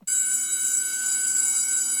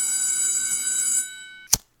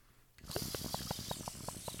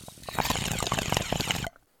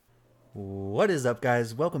What is up,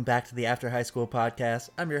 guys? Welcome back to the After High School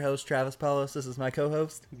podcast. I'm your host, Travis Paulos. This is my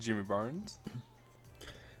co-host, Jimmy Barnes.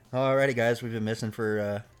 Alrighty, guys. We've been missing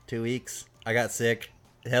for 2 weeks. I got sick.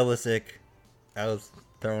 Hella sick. I was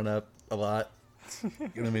throwing up a lot.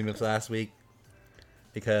 Gonna be missed last week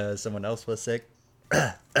because someone else was sick.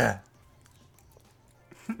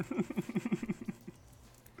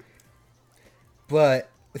 But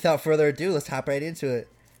without further ado, let's hop right into it.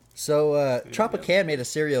 So, Tropicana made a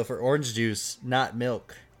cereal for orange juice, not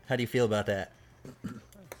milk. How do you feel about that?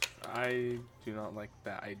 I do not like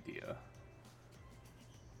that idea.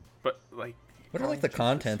 But, like... What are, like, the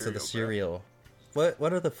contents of the cereal? What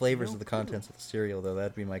are the flavors of the contents of the cereal, though?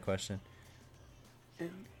 That'd be my question.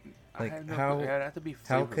 Like, how... It would have to be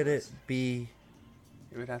flavorless. How could it be...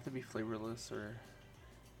 It would have to be flavorless or...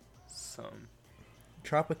 some...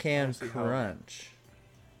 Tropican Crunch.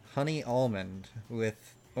 Honey almond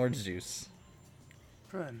with orange juice.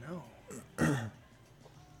 Bruh, no.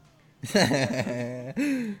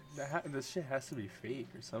 This shit has to be fake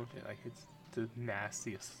or something. Like, it's the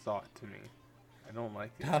nastiest thought to me. I don't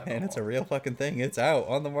like it. Oh, man, it's a real fucking thing. It's out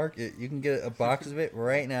on the market. You can get a box of it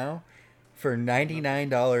right now for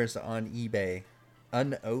 $99 on eBay.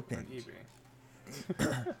 Unopened. On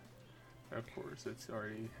eBay. Of course, it's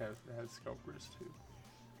already has scalpers too.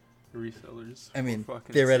 Resellers. I mean,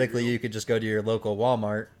 theoretically, you could just go to your local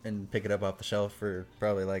Walmart and pick it up off the shelf for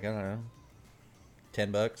probably, like, I don't know,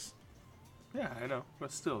 $10. Yeah, I know.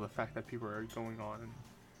 But still, the fact that people are going on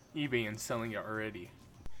eBay and selling it already.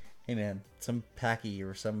 Hey, man, some packy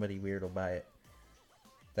or somebody weird will buy it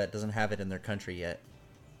that doesn't have it in their country yet.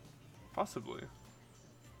 Possibly.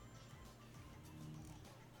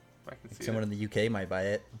 I can see someone in the UK might buy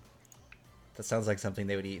it. That sounds like something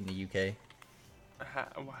they would eat in the UK.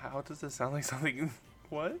 How does this sound like something?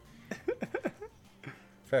 What?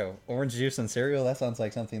 Bro, orange juice and cereal? That sounds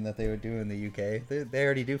like something that they would do in the UK. They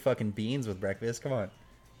already do fucking beans with breakfast. Come on.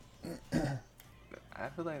 I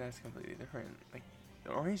feel like that's completely different. Like,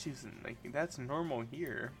 the orange juice, like, that's normal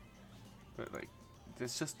here. But, like,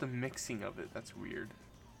 it's just the mixing of it that's weird.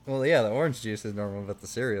 Well, yeah, the orange juice is normal, but the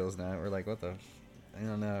cereal's not. We're like, what the... I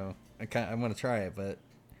don't know. I want to try it, but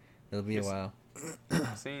it'll be a while.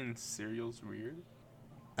 Saying cereal's weird?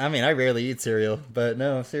 I mean, I rarely eat cereal, but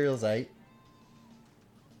no, cereal's aight.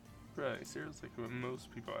 Right, cereal's like what most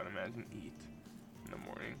people, I'd imagine, eat in the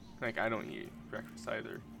morning. Like, I don't eat breakfast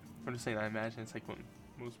either. I'm just saying, I imagine it's like what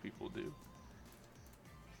most people do.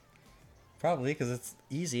 Probably, because it's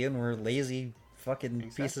easy and we're lazy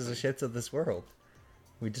fucking pieces of shits of this world.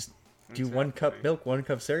 We just do 1 cup milk, 1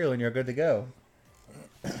 cup cereal, and you're good to go.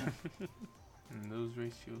 In those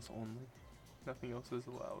ratios only. Nothing else is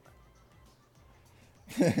allowed.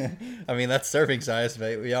 I mean, that's serving size,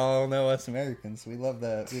 but we all know us Americans. We love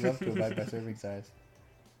that. We love to abide by serving size.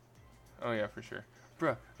 Oh, yeah, for sure.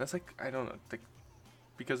 Bruh, that's like, I don't know, like,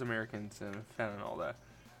 because Americans and fat and all that,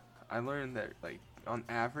 I learned that, like, on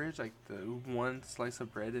average, like, the 1 slice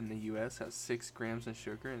of bread in the U.S. has 6 grams of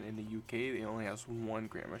sugar, and in the U.K., it only has 1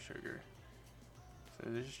 gram of sugar. So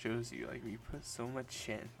it just shows you, like, we put so much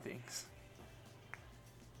shit in things.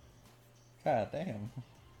 God damn.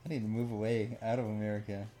 I need to move away out of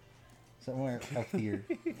America. Somewhere healthier.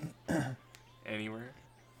 Anywhere.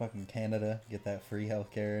 Fucking Canada. Get that free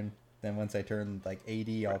healthcare. And then once I turn like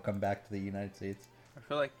 80, I'll come back to the United States. I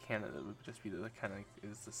feel like Canada would just be the kind of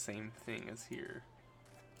is the same thing as here.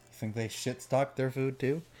 You think they shit stock their food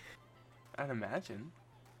too? I'd imagine.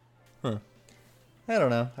 Huh. I don't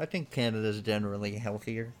know. I think Canada's generally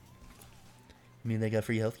healthier. I mean, they got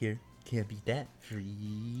free healthcare. Can't beat that.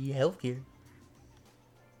 Free healthcare.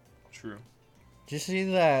 True. Did you see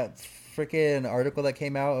that freaking article that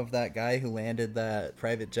came out of that guy who landed that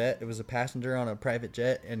private jet? It was a passenger on a private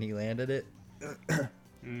jet, and he landed it.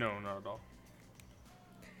 No, not at all.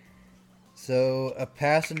 So, a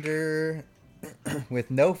passenger with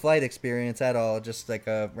no flight experience at all, just like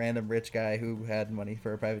a random rich guy who had money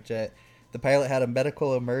for a private jet. The pilot had a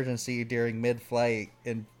medical emergency during mid-flight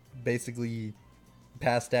and basically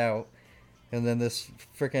passed out. And then this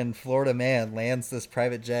freaking Florida man lands this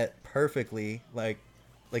private jet perfectly, like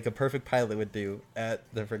a perfect pilot would do at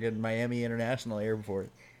the freaking Miami International Airport.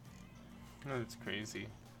 Oh, that's crazy.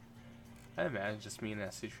 I imagine just me in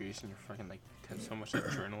that situation, you're fucking like have so much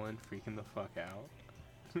adrenaline, freaking the fuck out.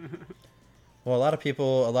 Well, a lot of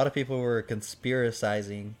people were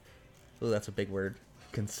conspiracizing. Oh, that's a big word,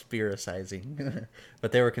 conspiracizing.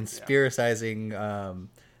 But they were conspiracizing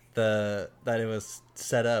that it was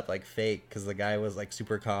set up like fake because the guy was like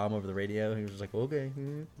super calm over the radio. He was just like, okay,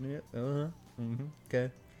 yeah,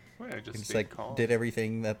 okay. Well, just like calm. Did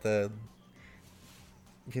everything that the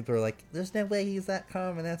people were like, there's no way he's that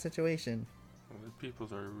calm in that situation. Well,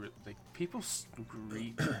 people's are like people's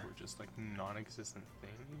reach were just like non-existent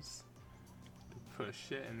things. They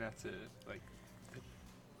push it and that's it. Like,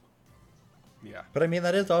 yeah. But I mean,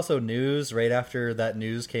 that is also news right after that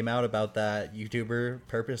news came out about that YouTuber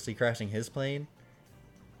purposely crashing his plane.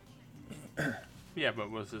 Yeah, but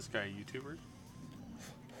was this guy a YouTuber?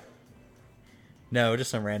 No, just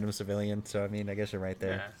some random civilian. So I mean, I guess you're right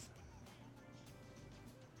there. Yes.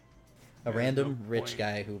 A There's random no rich point.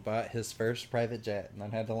 guy who bought his first private jet and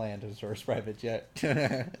then had to land his first private jet.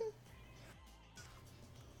 You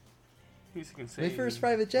can say My first he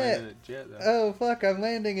private jet. landed a jet, though. Oh fuck! I'm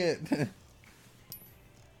landing it.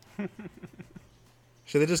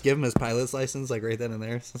 Should they just give him his pilot's license like right then and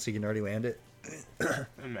there, since he can already land it?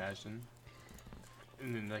 Imagine.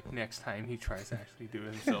 And then like next time he tries to actually do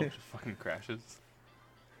it himself, just fucking crashes.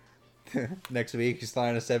 Next week he's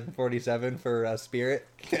flying a 747 for Spirit.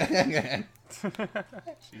 Jesus.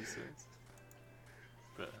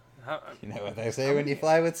 But how? You know what they say when you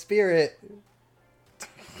fly with Spirit.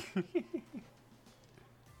 I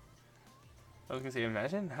was gonna say,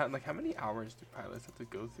 imagine how many hours do pilots have to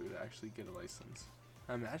go through to actually get a license?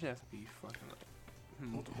 I imagine it has to be fucking like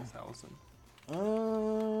multiple thousand.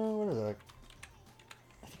 What is that?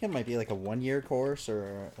 I think it might be like a 1-year course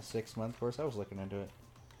or a 6-month course. I was looking into it.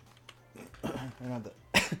 I don't have the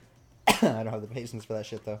I don't have the patience for that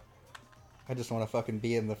shit though. I just want to fucking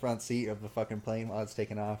be in the front seat of the fucking plane while it's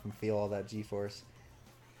taking off and feel all that G-force.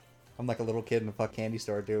 I'm like a little kid in a fuck candy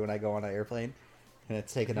store when I go on an airplane and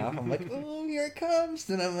it's taking off. I'm like, oh, here it comes,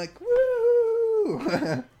 and I'm like,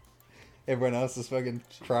 woo! Everyone else is fucking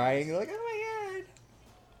crying, like, oh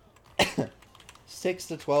my god. 6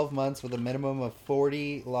 to 12 months with a minimum of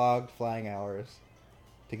 40 logged flying hours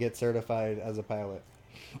to get certified as a pilot.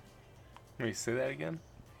 Can we say that again?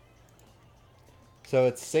 So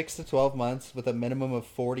it's 6 to 12 months with a minimum of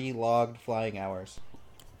 40 logged flying hours.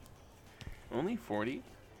 Only 40?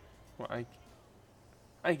 Well,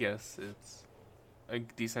 I guess it's a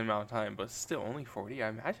decent amount of time, but still only 40. I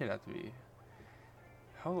imagine that to be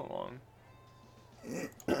hella long.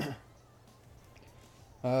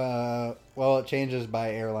 Well, it changes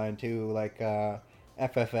by airline too. Like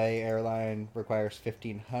FFA airline requires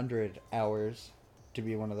 1,500 hours to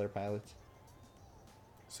be one of their pilots.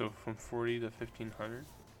 So from 40 to 1,500?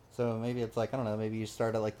 So maybe it's like, I don't know, maybe you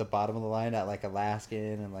start at like the bottom of the line at like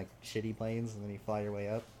Alaskan and like shitty planes, and then you fly your way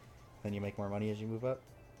up. Then you make more money as you move up.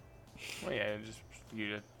 Well, yeah, just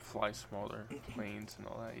you fly smaller planes and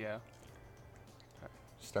all that, yeah.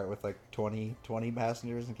 Start with like 20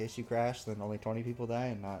 passengers in case you crash, then only 20 people die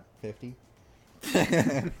and not 50.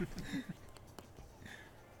 Has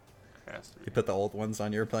to be. You put the old ones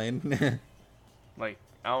on your plane. Like,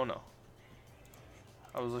 I don't know.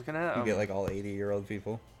 I was looking at You get like all 80-year-old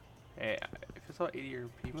people. hey, if it's all 80-year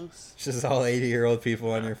people, It's just all 80-year-old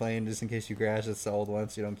people on your plane just in case you crash. It's the old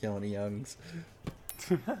ones. You don't kill any youngs.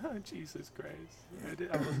 Jesus Christ.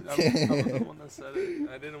 I was the one that said it.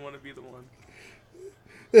 I didn't want to be the one.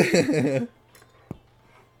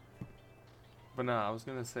 But nah, I was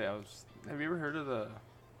gonna say, have you ever heard of the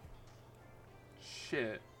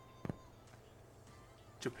shit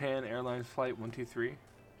Japan Airlines Flight 123? It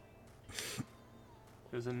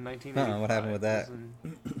was in 1985. What happened with that? It was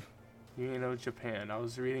in, you know, Japan. I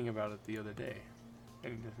was reading about it the other day,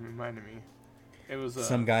 and it just reminded me. It was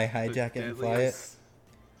Some guy the hijack it and fly it? deadliest-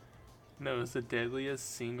 No, it was the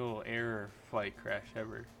deadliest single air flight crash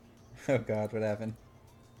ever. Oh god, what happened?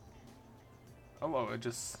 Oh, it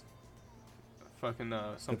just fucking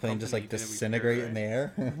some The plane just company like didn't disintegrate in the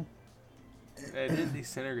repair air? it. It didn't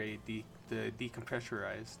disintegrate, the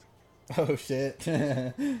decompressurized. Oh shit.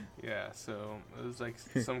 Yeah, so it was like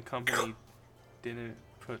some company didn't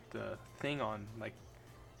put the thing on, like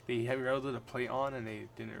they had welded a plate on and they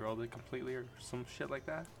didn't weld it completely or some shit like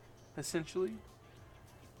that, essentially.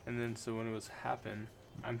 And then so when it was happen,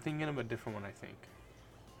 I'm thinking of a different one, I think.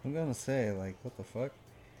 I'm gonna say, like, what the fuck?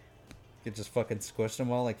 You just fucking squish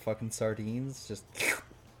them all like fucking sardines? Just...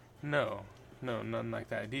 No, nothing like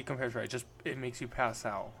that. Decompressurized, just it makes you pass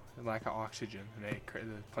out, lack of oxygen, and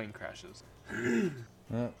the plane crashes.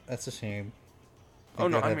 Well, that's a shame. Oh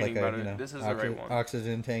no, I'd I'm have, reading like, about it. This is the right one.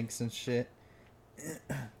 Oxygen tanks and shit.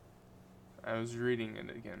 I was reading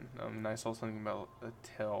it again, and I saw something about a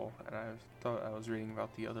tail, and I thought I was reading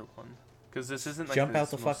about the other one. Because this isn't like Jump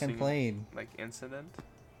out this the most fucking plane. like incident.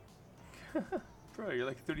 Bro, you're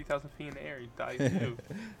like 30,000 feet in the air. You die too.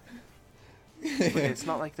 But it's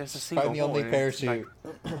not like there's a single Find the hole only in it. parachute.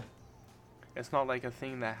 It's not like a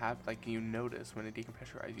thing that happens. Like you notice when it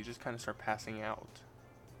decompressurizes, you just kind of start passing out.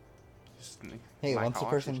 Just, like, Hey, lack once of a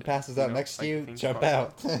person oxygen, passes you out know? next to Like, you, things jump fall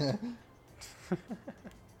out.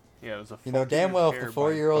 Yeah, it was a You know faulty damn well if repair the by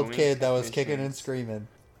 4-year-old Boeing kid that was kicking and technicians. screaming.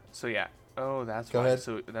 So yeah. Oh, that's Go why. ahead.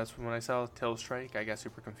 So that's when I saw tail strike, I got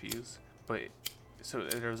super confused. But so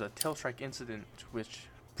there was a tail strike incident which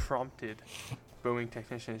prompted Boeing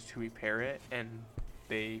technicians to repair it, and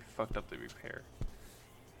they fucked up the repair.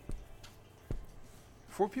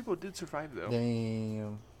 4 people did survive though.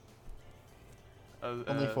 Damn.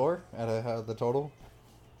 Only Uh, 4 out of the total?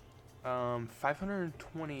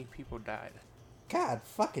 520 people died. God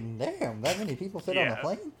fucking damn. That many people fit on a Yeah.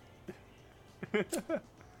 plane?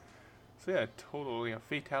 So yeah, total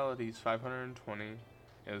fatalities 520.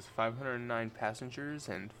 It was 509 passengers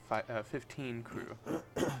and 15 crew.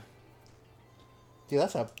 Dude,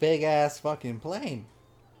 that's a big ass fucking plane.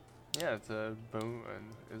 Yeah, it's a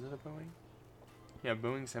Boeing. Is it a Boeing? Yeah,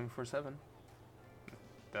 Boeing 747.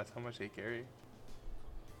 That's how much they carry.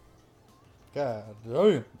 God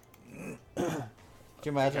damn. Could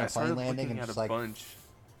you imagine Yeah, I a plane started landing looking and at just a like bunch.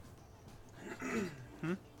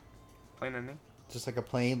 Plane landing? just like a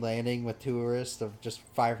plane landing with tourists of just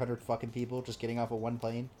 500 fucking people just getting off of one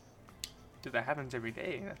plane? Dude, that happens every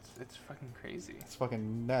day. It's fucking crazy. It's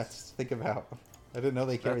fucking nuts to think about. I didn't know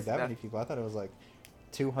they carried that many people. I thought it was like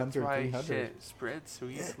 200, That's why 300. shit spreads so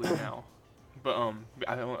easily now. But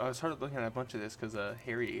I started looking at a bunch of this because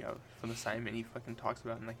Harry from the Simon, he fucking talks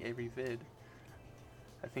about it in like every vid.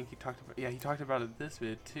 I think he talked about it this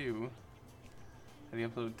vid too. That he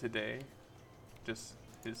uploaded today. Just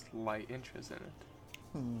his light interest in it.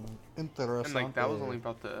 Interesting. And like that was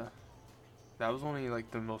only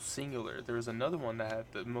like the most singular. There was another one that had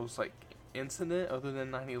the most like incident other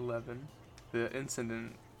than 9/11. The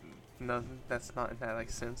incident, that's not in that like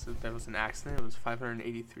sense that there was an accident. It was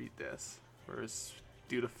 583 deaths, whereas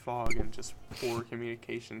due to fog and just poor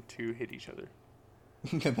communication, 2 hit each other.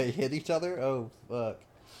 They hit each other? Oh, fuck.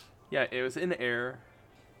 Yeah, it was in the air.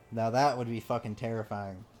 Now that would be fucking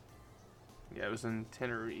terrifying. Yeah, it was in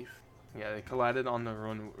Tenerife. Yeah, they collided on the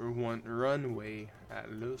runway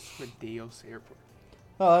at Los Medios Airport.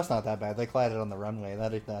 Oh, that's not that bad. They collided on the runway.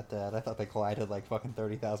 That is not that. I thought they collided like fucking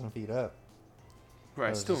 30,000 feet up. Right,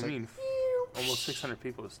 was still just like, mean almost 600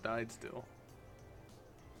 people just died still.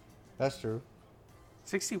 That's true.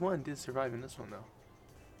 61 did survive in this one though.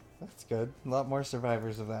 That's good. A lot more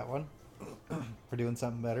survivors of that one. We're doing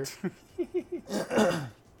something better.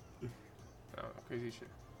 Oh, crazy shit.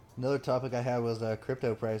 Another topic I had was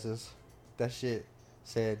crypto prices. That shit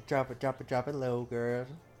said, drop it low, girl.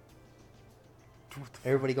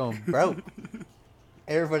 Everybody going broke.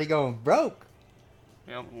 Everybody going broke.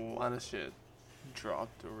 Yeah, a lot of shit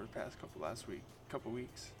dropped over the past couple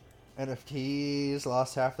weeks. NFTs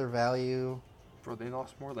lost half their value. Bro, they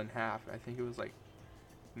lost more than half. I think it was like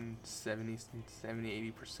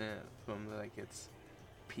 80% from like its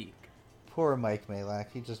peak. Poor Mike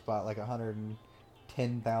Malak. He just bought like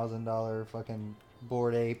 $110,000 fucking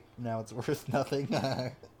Bored Ape. Now it's worth nothing.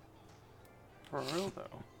 For real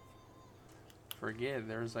though.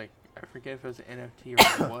 There's like, I forget if it was an NFT or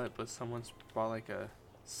what, but someone's bought like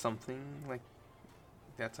something like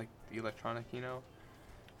that's like electronic,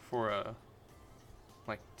 for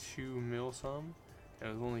like 2 mil some, and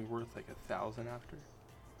it was only worth like 1,000 after.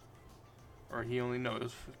 Or he only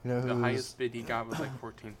knows the highest bid he got was like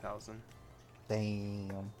 14,000.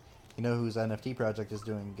 Damn. You know whose NFT project is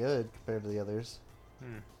doing good compared to the others?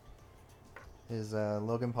 Is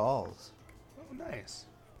Logan Paul's. Oh, nice.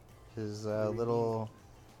 His little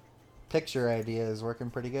picture idea is working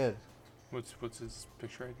pretty good. What's his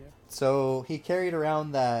picture idea? So he carried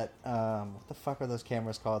around that what the fuck are those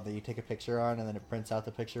cameras called that you take a picture on and then it prints out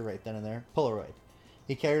the picture right then and there? Polaroid.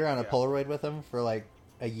 He carried around a Polaroid with him for like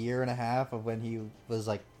a year and a half of when he was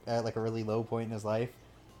like at like a really low point in his life,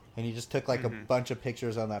 and he just took like a bunch of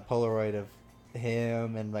pictures on that Polaroid of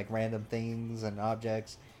him and like random things and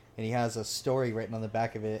objects, and he has a story written on the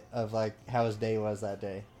back of it of like how his day was that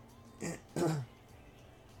day.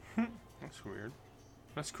 That's weird.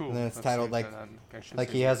 That's cool. And then it's That's titled like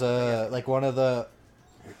he has a like one of the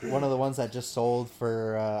ones that just sold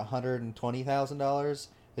for $120,000.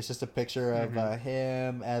 It's just a picture of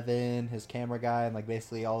him, Evan, his camera guy, and like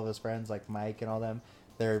basically all of his friends, like Mike and all them.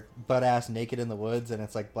 They're butt ass naked in the woods, and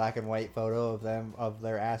it's like black and white photo of them of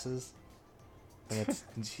their asses. And it's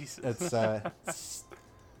it's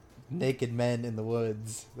naked men in the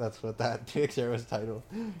woods. That's what that picture was titled.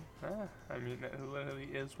 I mean, it literally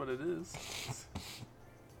is what it is.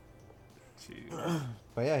 Jeez.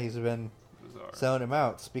 But yeah, he's been Bizarre. selling him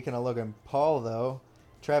out. Speaking of Logan Paul, though,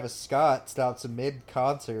 Travis Scott stops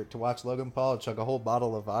mid-concert to watch Logan Paul chug a whole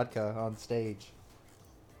bottle of vodka on stage.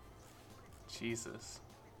 Jesus.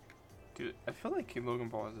 Dude, I feel like Logan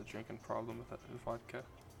Paul has a drinking problem with vodka.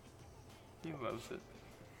 He loves it.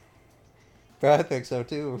 Bro, I think so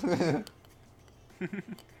too.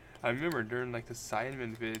 I remember during like the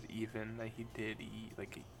Simon vid even that he did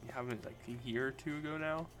like a year or two ago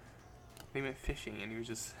now. They went fishing and he was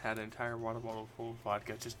just had an entire water bottle full of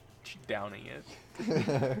vodka, just downing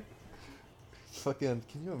it. Fucking,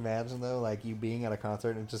 can you imagine though, like you being at a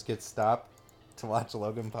concert and just get stopped to watch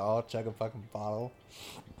Logan Paul chug a fucking bottle?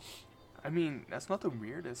 I mean, that's not the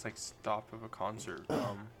weirdest like stop of a concert.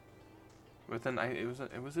 But then it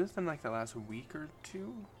was within like the last week or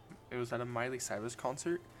two. It was at a Miley Cyrus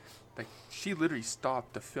concert. Like she literally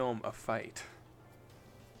stopped to film a fight.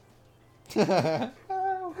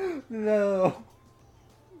 No.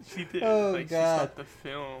 She did. Oh, like God. she stopped the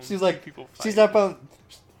film. She's like, people she's fighting.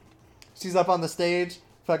 she's up on the stage,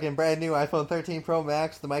 fucking brand new iPhone 13 Pro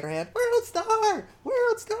Max, the mic in her hand, world star,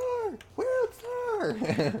 world star, world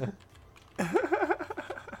star.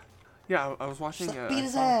 Yeah, I was watching. Beat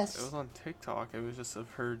his ass. It was on TikTok. It was just of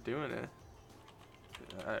her doing it.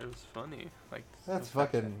 It was funny. Like That's the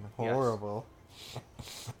fact fucking that- yes. horrible.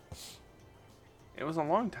 It was a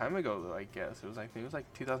long time ago, though. I guess it was like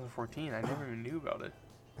 2014. I never even knew about it.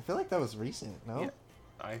 I feel like that was recent, no? Yeah.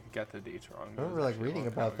 I got the dates wrong. I remember like reading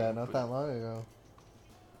about that not that long ago.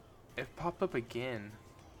 It popped up again.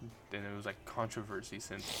 Then it was like controversy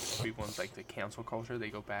since people in like the cancel culture, they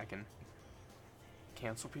go back and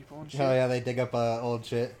cancel people and shit. Oh yeah, they dig up old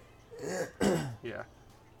shit. Yeah.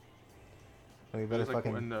 We It better was, like,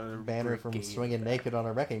 fucking when the ban her from brigade swinging back. naked on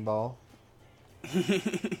a wrecking ball.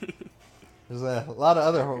 There's a lot of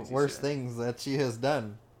other Crazy worse shit. things that she has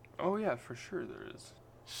done. Oh yeah, for sure there is.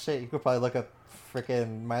 Shit, you could probably look up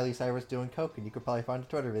frickin' Miley Cyrus doing coke, and you could probably find a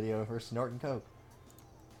Twitter video of her snorting coke.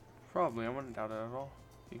 Probably, I wouldn't doubt it at all.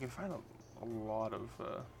 You can find a lot of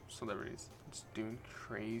celebrities just doing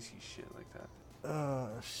crazy shit like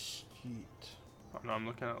that. Shit. I'm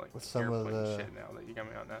looking at like With some of airplane the- shit now that you got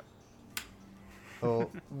me on that.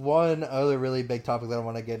 Well, one other really big topic that I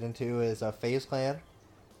want to get into is FaZe Clan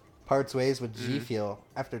parts ways with G Mhm. Fuel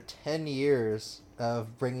after 10 years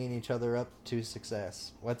of bringing each other up to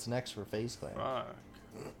success. What's next for FaZe Clan?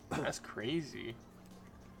 Fuck, that's crazy.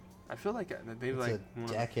 I feel like they It's like a one of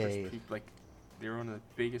the decade. first people, like they were one of the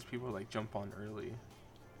biggest people to like jump on early,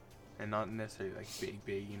 and not necessarily like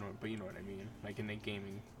big, you know, but you know what I mean, like in the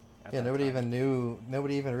gaming. At Yeah, that nobody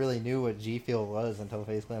time. even really knew what G Fuel was until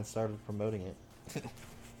FaZe Clan started promoting it.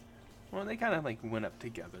 Well, they kind of like went up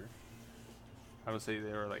together. I would say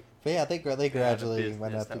they were like. But yeah, they they had a gradually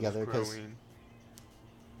went business up that was together because growing.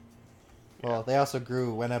 well, they also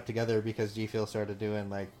went up together because G Fuel started doing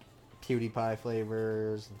like PewDiePie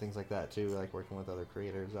flavors and things like that too, like working with other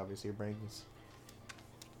creators. Obviously,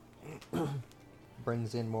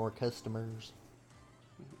 brings in more customers.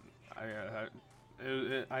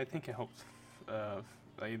 I think it helps.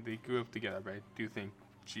 They grew up together, but I do think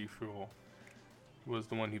G Fuel was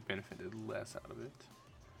the one who benefited less out of it.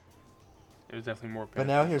 It was definitely more. But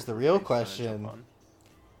now here's the real question.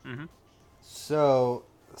 Mm-hmm. So,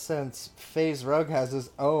 since FaZe Rug has his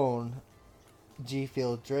own G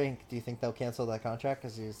Fuel drink, do you think they'll cancel that contract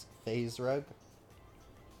because he's FaZe Rug?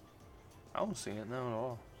 I don't see it, no, at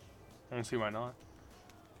all. I don't see why not.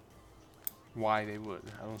 Why they would.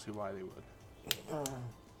 I don't see why they would.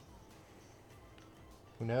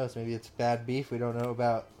 Who knows? Maybe it's bad beef. We don't know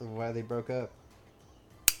about why they broke up.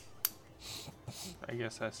 I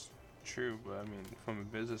guess that's true, but I mean, from a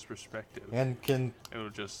business perspective, And it'll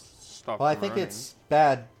just stop. well, I them think running. it's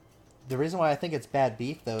bad. The reason why I think it's bad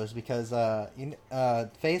beef though is because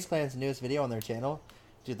FaZe Clan's newest video on their channel,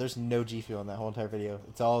 dude, there's no G Fuel in that whole entire video.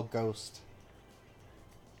 It's all Ghost.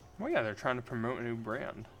 Well, yeah, they're trying to promote a new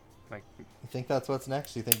brand, like You think that's what's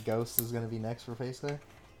next? Do you think Ghost is gonna be next for FaZe Clan?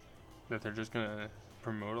 that they're just gonna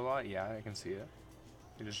promote a lot. Yeah, I can see it.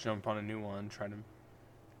 They just jump on a new one, try to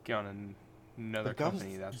get on another But Ghost,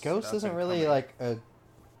 company. Ghost isn't really like a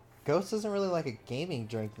Ghost isn't really like a gaming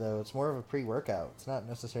drink though. It's more of a pre-workout. It's not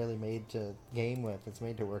necessarily made to game with. It's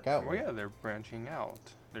made to work out Well, with. yeah, they're branching out.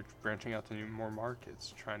 They're branching out to more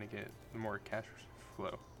markets, trying to get more cash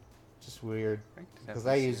flow. Just weird. I can Because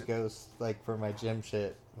definitely I see use it. Ghost like for my gym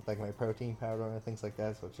shit with like my protein powder and things like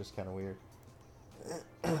that. So it's just kind of weird.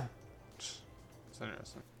 It's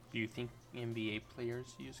interesting. Do you think NBA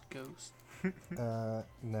players use Ghost?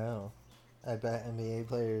 No. I bet NBA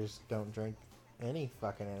players don't drink any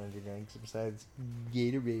fucking energy drinks besides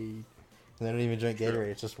Gatorade. And they don't even drink True. Gatorade.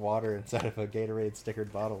 It's just water inside of a Gatorade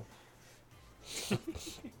stickered bottle.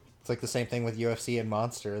 It's like the same thing with UFC and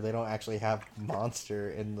Monster. They don't actually have Monster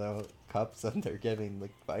in the cups that they're giving the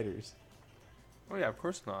fighters. Oh yeah, of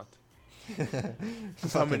course not.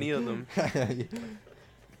 How many of them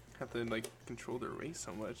have to like control their race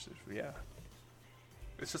so much? Yeah,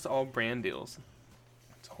 It's just all brand deals.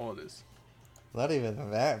 That's all it is. Not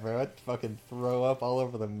even that, bro. I'd fucking throw up all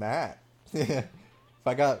over the mat.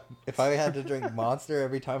 If I had to drink Monster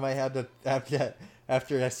every time I had to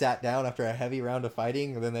after I sat down after a heavy round of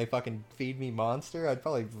fighting, and then they fucking feed me Monster, I'd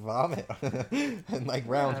probably vomit in like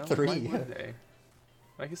round 3. Why would they?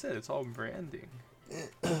 Like I said, it's all branding.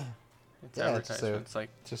 It's Yeah, advertisement. It's like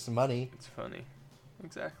just money. it's funny.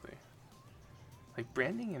 Exactly. Like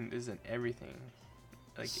branding isn't everything.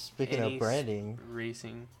 Like Speaking any of branding,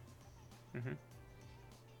 racing. Mhm.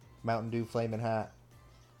 Mountain Dew Flamin' Hot.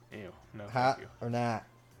 Ew. No, Hot thank you. or not?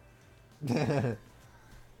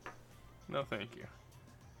 No, thank you.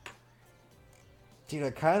 Dude,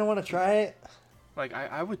 I kind of want to try it. Like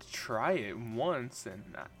I would try it once, and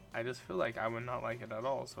I just feel like I would not like it at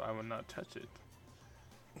all, so I would not touch it.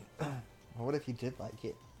 What if you did like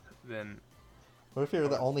it? Then What if you're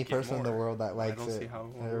the only get person in the more. world that likes don't see it how it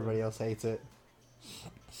and would everybody work. else hates it?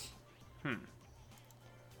 I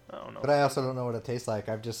don't know. But I also don't know what it tastes like.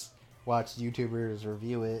 I've just watched YouTubers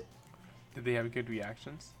review it. Did they have good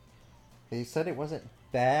reactions? They said it wasn't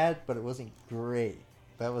bad, but it wasn't great.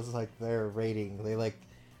 That was like their rating. They like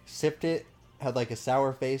sipped it, had like a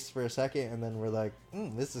sour face for a second, and then were like,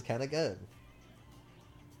 this is kind of good.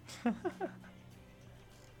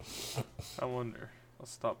 I wonder. I'll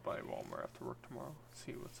stop by Walmart after work tomorrow.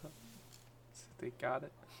 See what's up. See if they got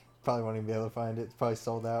it. Probably won't even be able to find it. It's probably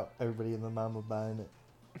sold out. Everybody in the mama buying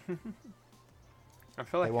it. I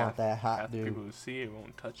feel like They want half, that hot half the dude. people who see it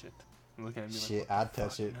won't touch it. They're looking at me Shit, like, what I'd the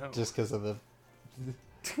touch fuck? it No. just because of the.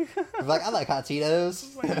 I'm like, I like hot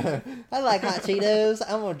Cheetos. I like hot Cheetos.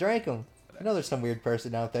 I'm gonna drink them. You know, there's some weird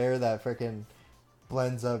person out there that freaking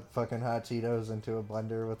blends up fucking hot Cheetos into a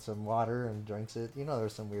blender with some water and drinks it. You know,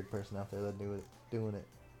 there's some weird person out there that doing it.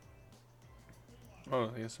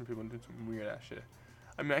 Oh, yeah, some people do some weird ass shit.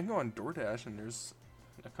 I mean, I can go on DoorDash and there's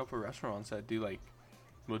a couple of restaurants that do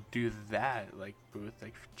will do that, like with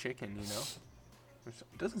like chicken, you know? Which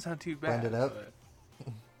doesn't sound too bad. Blend it up?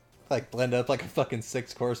 but- Like blend up like a fucking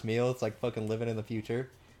 6-course meal. It's like fucking living in the future.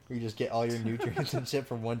 Where you just get all your nutrients and shit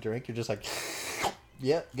from one drink. You're just like,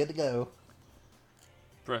 yep, good to go.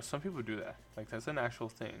 Bruh, some people do that. Like, that's an actual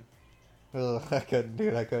thing. Ugh, I couldn't,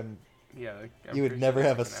 dude. I couldn't. Yeah, like, I'm You would pretty never sure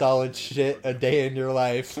have a that's an solid actual thing shit people a do. day in your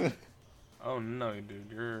life. Oh, no, dude.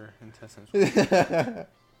 Your intestines will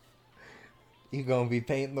You gonna be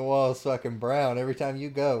painting the walls fucking brown every time you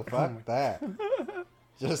go. Oh Fuck my- that.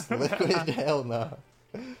 Just liquid, hell no.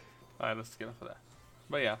 Alright, let's get off of that.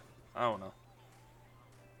 But yeah, I don't know.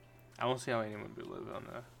 I don't see how anyone would live on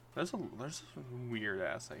that. There's some weird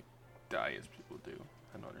ass like diets people do.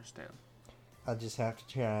 I don't understand. I'll just have to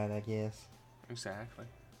try it, I guess. Exactly.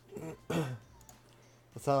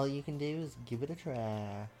 That's all you can do is give it a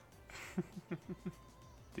try.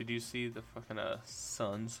 Did you see the fucking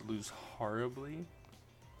Suns lose horribly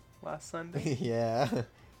last Sunday? Yeah.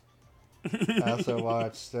 I also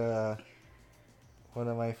watched one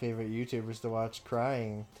of my favorite YouTubers to watch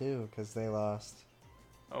crying, too, because they lost.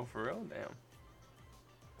 Oh, for real?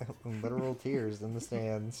 Damn. Literal tears in the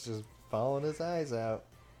stands, just bawling his eyes out.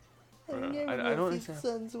 Bruh, I never don't know if understand. the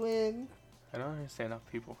Suns win. I don't understand how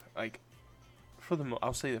people like.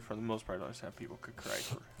 I'll say that for the most part, I don't understand how people could cry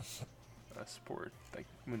for a sport like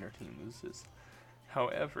when their team loses.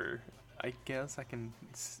 However, I guess I can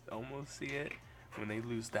almost see it when they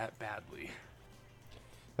lose that badly.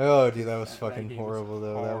 Oh, dude, that was That fucking game was horrible,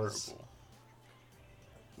 though. That was.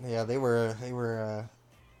 horrible. Yeah, they were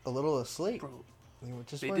a little asleep. Bro, They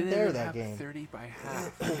just they weren't didn't there even that have game. 30 by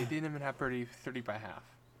half. They didn't even have 30 by half.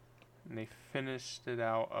 And they finished it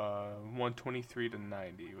out 123 to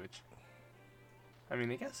 90, which I mean,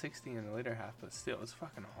 they got 60 in the later half, but still, it's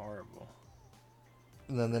fucking horrible.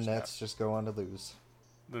 And then the First Nets just go on to lose.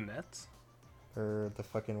 The Nets? Or the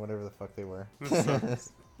fucking whatever the fuck they were. The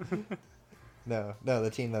Suns. No, the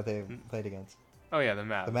team that they played against. Oh yeah, the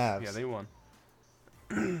Mavs. The Mavs. Yeah, they won.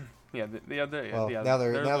 Yeah, Well, now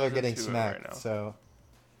they're losing getting 2-0 smacked. right now. So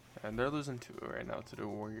And they're losing 2 right now to the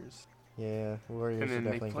Warriors. yeah, Warriors And are then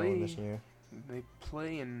they definitely going this play- year. They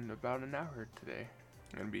play in about an hour today.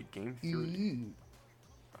 It's gonna be game 3. Ooh.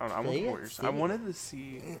 I want the Say it, Warriors. say I it. wanted to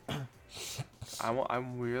see. I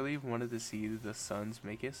really wanted to see the Suns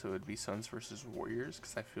make it, so it'd be Suns versus Warriors,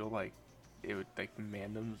 because I feel like it would like the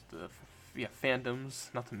fandoms,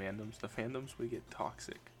 fandoms, not the mandoms, the fandoms would get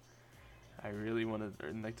toxic. I really wanted,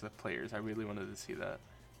 or like to the players, I really wanted to see that.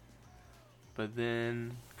 But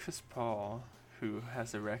then Chris Paul, who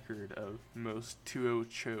has a record of most 2-0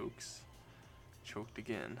 chokes, choked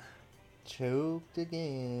again. Choked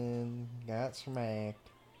again. Got smacked.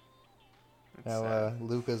 It's Now sad.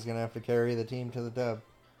 Luka's gonna have to carry the team to the dub.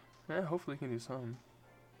 Yeah, hopefully he can do something.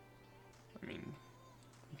 I mean,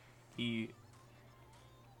 he,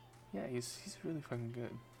 yeah, he's really fucking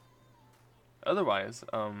good. Otherwise,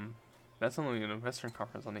 that's only in the Western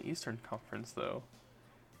Conference. On the Eastern Conference, though,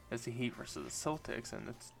 it's the Heat versus the Celtics, and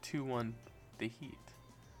it's 2-1 the Heat.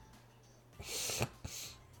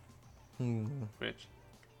 Which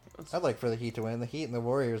I'd like for the Heat to win. The Heat and the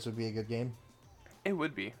Warriors would be a good game. it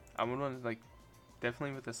would be. I would want to like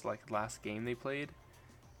definitely with this like last game they played.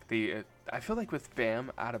 I feel like with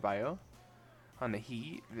Bam Adebayo on the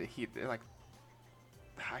Heat they're like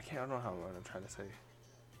I don't know what I'm trying to say.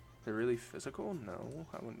 They're really physical. No,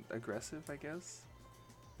 I wouldn't aggressive. I guess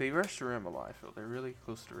they rush the rim a lot. I feel they're really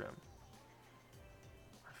close to rim.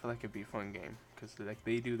 I feel like it'd be a fun game because like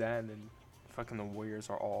they do that and then fucking the Warriors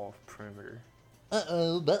are all perimeter.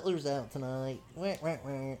 Butler's out tonight.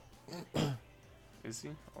 Is he?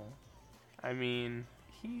 Oh. I mean,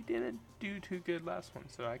 he didn't do too good last one,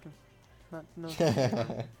 so I can not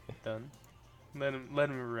done. Let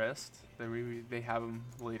him rest. They have him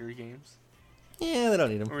later games. Yeah, they don't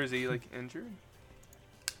need him. Or is he like injured?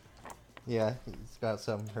 Yeah, he's got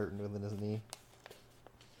something hurting within his knee.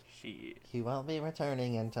 Shit. He won't be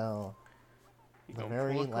returning until He the gonna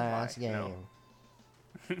very pull a Kawhi, last game. no.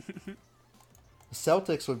 The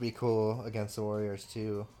Celtics would be cool against the Warriors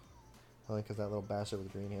too. Only because that little bastard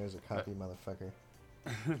with green hair is a cocky motherfucker.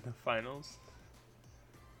 The finals.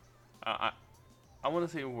 I want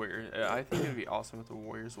to say Warriors. I think it'd be awesome if the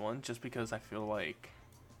Warriors won, just because I feel like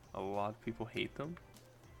a lot of people hate them.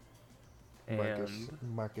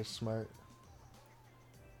 Marcus Smart.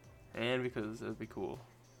 And because it'd be cool.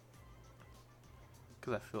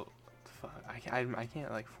 Because I feel, fuck, I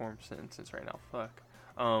can't like form sentences right now. Fuck.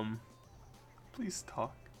 Please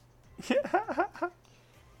talk.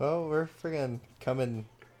 Well, we're friggin' coming.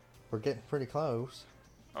 We're getting pretty close.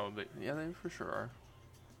 Oh, they for sure are.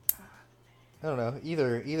 I don't know.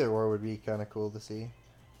 Either or would be kind of cool to see. I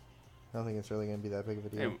don't think it's really gonna be that big of a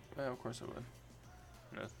deal. Yeah, of course it would.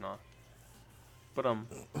 No, it's not. But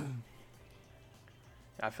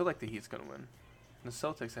I feel like the Heat's gonna win. The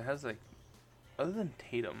Celtics, it has like, other than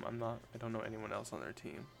Tatum, I don't know anyone else on their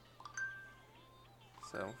team.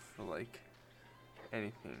 So I don't feel like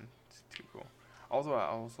anything is too cool. Although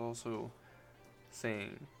I was also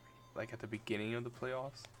saying, like at the beginning of the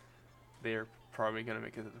playoffs, they're probably gonna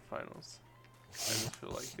make it to the finals. I just feel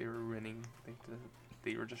like they were winning.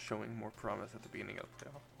 They were just showing more promise at the beginning of the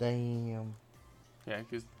playoffs. Damn. Yeah,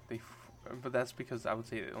 because but that's because I would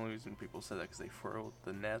say the only reason people said that because they foiled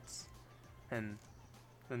the Nets, and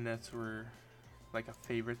the Nets were like a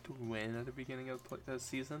favorite to win at the beginning of the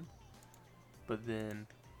season, but then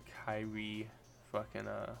Kyrie fucking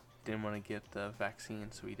didn't want to get the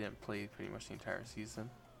vaccine, so he didn't play pretty much the entire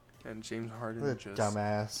season, and James Harden What a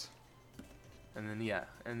dumbass. And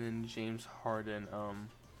then James Harden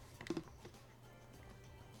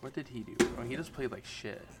what did he do? Oh, he just played like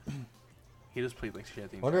shit. He just played like shit.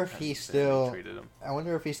 I wonder if he still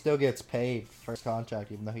gets paid for his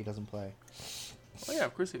contract, even though he doesn't play. Oh yeah,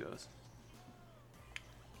 of course he does.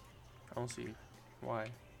 I don't see why.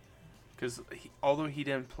 Because although he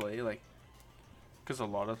didn't play, like, because a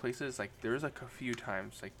lot of places, like, there was like a few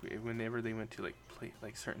times, like, whenever they went to like play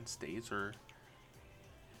like certain states or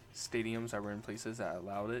stadiums that were in places that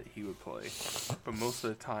allowed it, he would play. But most of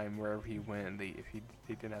the time, wherever he went, they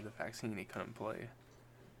didn't have the vaccine, he couldn't play.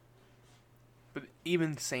 But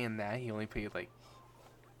even saying that, he only played like,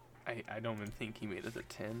 I don't even think he made it to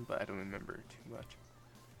 10, but I don't remember too much.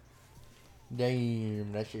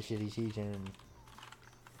 Damn, that's a shitty season.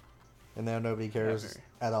 And now nobody cares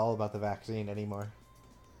at all about the vaccine anymore.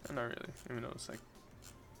 Not really, even though it's like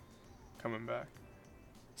coming back.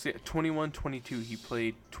 So yeah, 21-22, he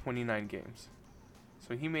played 29 games.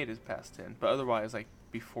 So he made his past 10. But otherwise, like,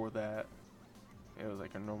 before that, it was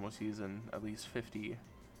like a normal season, at least 50.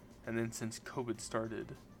 And then since COVID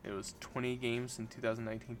started, it was 20 games in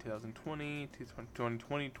 2019, 2020,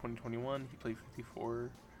 2020, 2021. He played 54.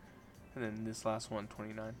 And then this last one,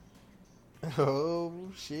 29. Oh,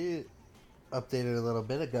 shit. Updated a little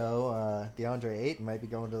bit ago, DeAndre Ayton might be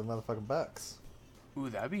going to the motherfucking Bucks. Ooh,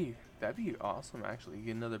 that'd be awesome, actually. You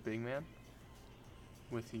get another big man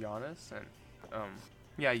with Giannis and,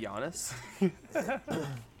 yeah, Giannis. I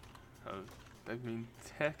mean,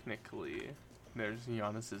 technically, there's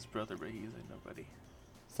Giannis's brother, but he's a nobody.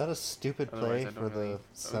 Is that a stupid play for the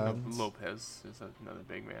Suns? Lopez is another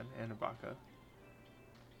big man, and Ibaka.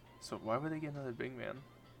 So why would they get another big man?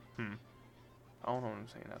 I don't know what I'm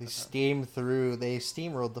saying. They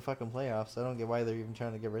steamrolled the fucking playoffs. I don't get why they're even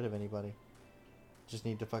trying to get rid of anybody. Just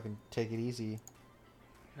need to fucking take it easy.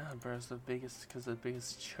 No, bro, it's the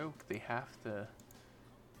biggest choke. They have to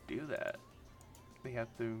do that. they have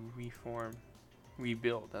to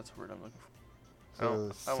rebuild. That's the word I'm looking for. So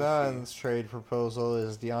the I don't Suns trade proposal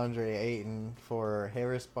is DeAndre Ayton for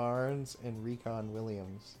Harris Barnes and Recon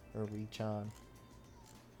Williams. Or Rashawn.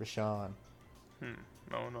 I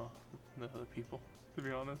don't know the other people, to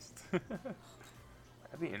be honest.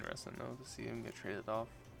 That'd be interesting though to see him get traded off.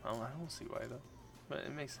 I don't see why though, but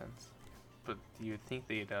it makes sense. But you'd think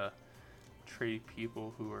they'd trade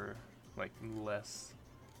people who are like less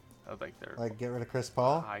of like their Like, get rid of Chris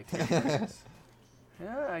Paul? high tier players.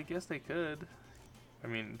 Yeah, I guess they could. I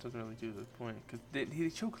mean, it doesn't really do the point because he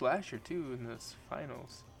choked last year too in this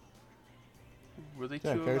finals. Were they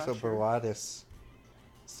Yeah, 2-0 here's what last year? Barwadis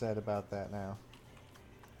said about that now.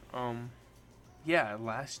 Yeah,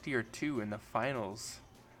 last year too in the finals,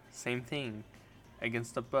 same thing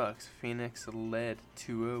against the Bucks. Phoenix led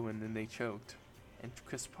 2-0 and then they choked, and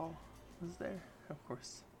Chris Paul was there, of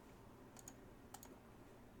course.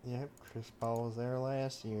 Yep, Chris Paul was there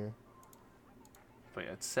last year. But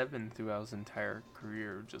yeah, it's 7 throughout his entire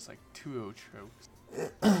career, just like 2-0 chokes.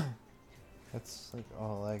 That's like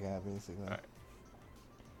all I got, basically. Alright.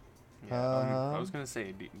 Yeah, I was gonna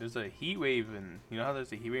say, there's a heat wave, and you know how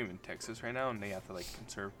there's a heat wave in Texas right now, and they have to like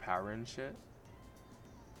conserve power and shit.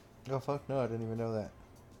 Oh fuck no, I didn't even know that.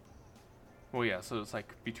 Well, yeah, so it's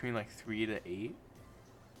like between like 3 to 8.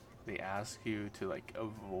 They ask you to like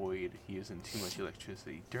avoid using too much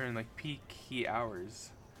electricity during like peak heat hours,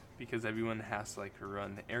 because everyone has to like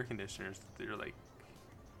run the air conditioners. They're like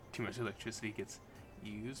too much electricity gets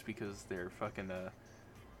used because they're fucking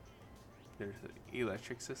there's an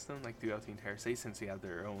electric system like throughout the entire state, since they have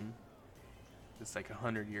their own. It's like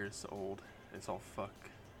 100 years old. It's all fuck.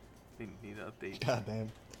 They need to update. God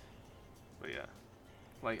damn. But yeah,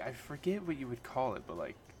 like I forget what you would call it, but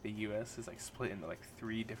like the U.S. is like split into like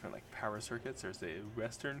 3 different like power circuits. There's the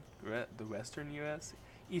western U.S.,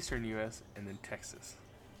 eastern U.S., and then Texas.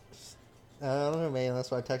 I don't know, man. That's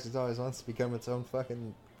why Texas always wants to become its own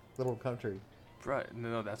fucking little country. Right?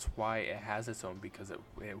 No, that's why it has its own, because it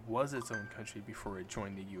was its own country before it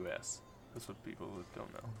joined the U.S. That's what people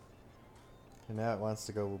don't know. And now it wants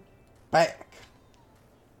to go back.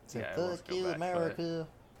 So Yeah, it wants fuck to go you, back, America.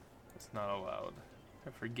 It's not allowed. I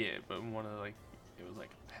forget, but one of like it was like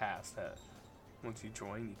passed that once you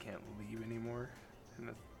join, you can't leave anymore. And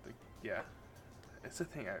that's like, yeah, it's a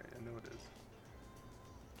thing. I know it is.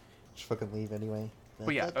 Just fucking leave anyway.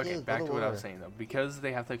 But yeah, Fuck okay, you, back go to what I war. was saying though. Because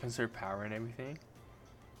they have to conserve power and everything,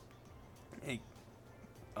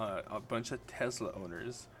 a bunch of Tesla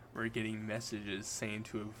owners were getting messages saying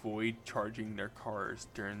to avoid charging their cars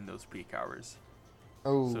during those peak hours.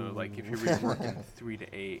 Oh. So like if you're working 3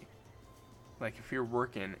 to 8, like if you're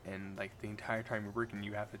working and like the entire time you're working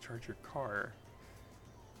you have to charge your car,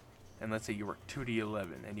 and let's say you work 2 to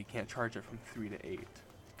 11 and you can't charge it from 3 to 8,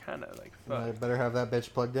 kind of like fuck. I better have that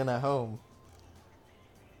bitch plugged in at home.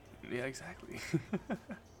 Yeah, exactly.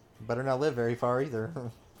 Better not live very far either.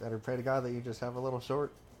 Better pray to God that you just have a little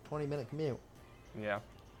short 20-minute commute. Yeah,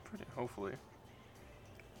 hopefully.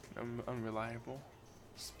 Unreliable.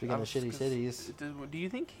 Speaking of shitty cities. Do you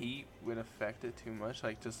think heat would affect it too much,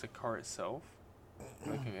 like just the car itself?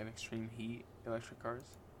 Like an extreme heat, electric cars?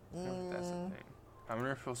 I think that's the thing. I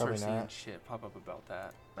wonder if we'll start Probably seeing not. shit pop up about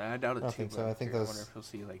that. I doubt it I too, think but so. I think I those- wonder if we'll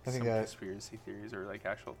see like I think some that- conspiracy theories or like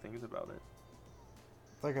actual things about it.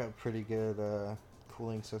 They got a pretty good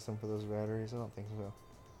cooling system for those batteries. I don't think so.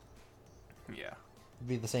 Yeah. It'd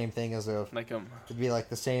be the same thing as a. Like It'd be like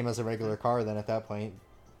the same as a regular car then at that point.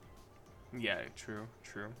 yeah, true.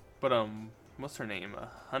 But what's her name?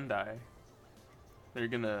 Hyundai. They're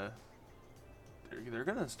gonna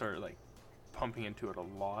start like pumping into it a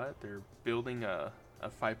lot. They're building a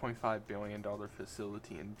 $5.5 billion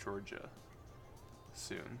facility in Georgia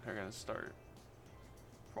soon. They're gonna start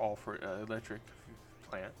for electric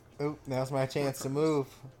plant. Oh, now's my chance to move.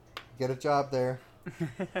 Get a job there.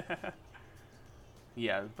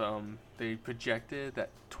 Yeah, but they projected that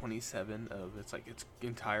 27 of its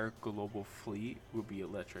entire global fleet will be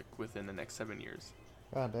electric within the next 7 years.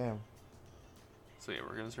 God damn. So yeah,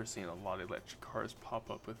 we're gonna start seeing a lot of electric cars pop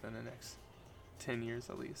up within the next 10 years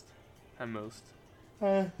at least, at most.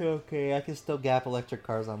 Okay, I can still gap electric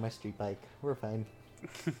cars on my street bike. We're fine.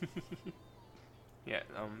 Yeah.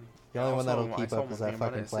 The only one that'll I keep saw up one is thing that about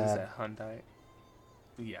fucking it. It says plaid. that Hyundai.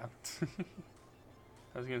 Yeah.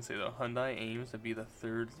 I was gonna say though, Hyundai aims to be the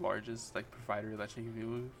 3rd largest provider of electric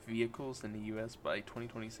vehicles in the U.S. by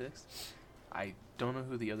 2026. I don't know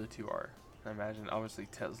who the other 2 are. I imagine obviously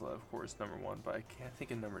Tesla, of course, number 1, but I can't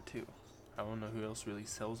think of number 2. I don't know who else really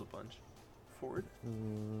sells a bunch. Ford?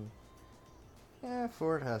 Yeah,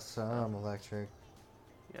 Ford has some electric.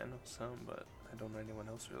 Yeah, I know some, but I don't know anyone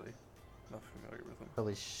else really. not familiar with them.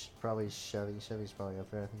 Probably Chevy. Chevy's probably up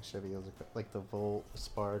there. I think Chevy has like the Volt,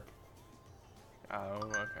 Spark. Oh,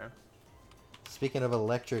 okay. Speaking of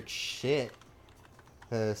electric shit,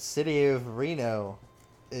 the city of Reno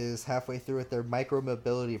is halfway through with their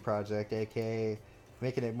micromobility project, aka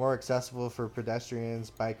making it more accessible for pedestrians,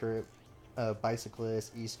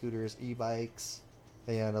 bicyclists, e-scooters, e-bikes,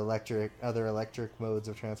 and other electric modes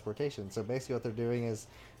of transportation. So basically what they're doing is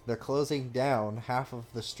they're closing down half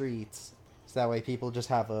of the streets so that way people just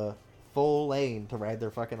have a full lane to ride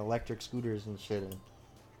their fucking electric scooters and shit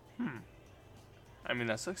in. I mean,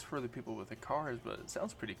 that sucks for the people with the cars, but it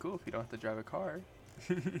sounds pretty cool if you don't have to drive a car.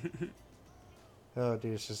 Oh,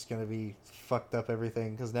 dude, it's just gonna be fucked up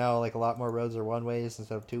everything because now like a lot more roads are one ways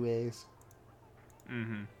instead of two ways.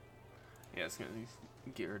 Mm-hmm. Yeah, it's gonna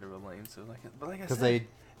get rid of a lane, so like I said,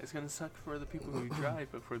 it's gonna suck for the people who drive,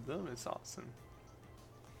 but for them, it's awesome.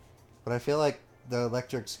 But I feel like the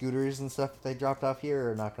electric scooters and stuff that they dropped off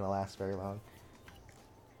here are not gonna last very long.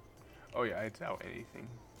 Oh yeah, I doubt anything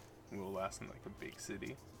will last in like a big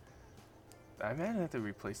city. I might have to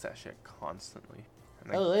replace that shit constantly.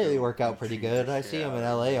 And, LA, they work out pretty good. I see them in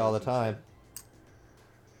LA all the time.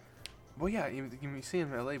 Well, yeah, you see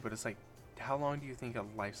them in LA, but it's like, how long do you think a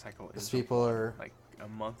life cycle is? Because people are like a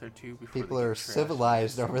month or two before people they are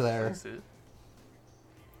civilized over there.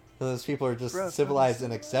 Those people are just civilized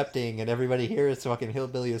and accepting, and everybody here is fucking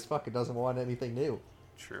hillbilly as fuck and doesn't want anything new.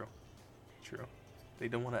 True. They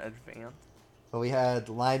don't want to advance. Well, we had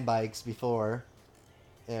line bikes before,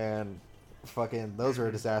 and fucking those were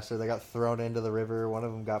a disaster. They got thrown into the river. One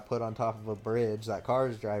of them got put on top of a bridge that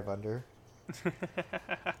cars drive under. I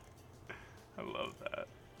love that.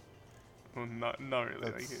 Well, not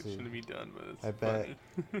really. Like, it shouldn't be done, but it's funny.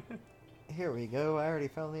 Bet. Here we go. I already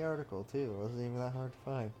found the article too. It wasn't even that hard to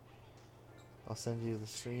find. I'll send you the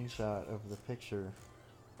screenshot of the picture.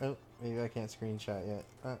 Oh, maybe I can't screenshot yet.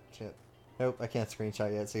 Oh, shit. Nope, I can't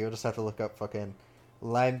screenshot yet, so you'll just have to look up fucking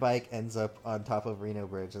line bike ends up on top of Reno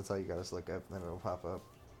Bridge. That's all you gotta look up, and then it'll pop up.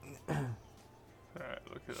 Alright,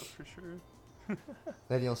 look it up for sure.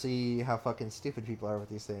 Then you'll see how fucking stupid people are with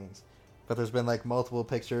these things. But there's been like multiple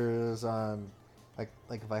pictures on, like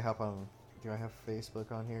if I hop on, do I have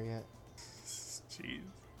Facebook on here yet? Jeez.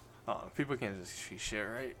 People can't just see shit,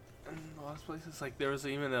 right? In a lot of places, like there was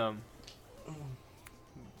even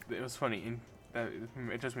it was funny.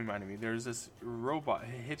 It just reminded me. There was this robot,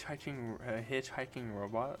 a hitchhiking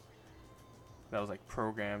robot that was like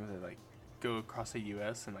programmed to like go across the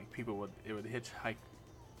U.S. and like it would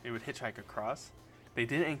hitchhike across. They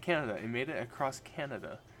did it in Canada. It made it across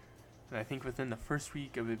Canada, and I think within the first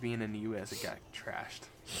week of it being in the U.S., it got trashed.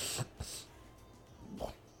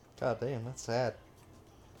 God damn, that's sad.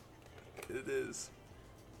 It is.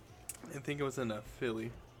 I think it was in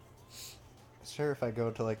Philly. Sure, if I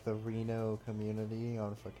go to like the Reno community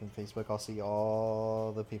on fucking Facebook, I'll see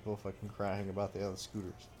all the people fucking crying about the other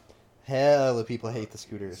scooters. Hell, the people hate the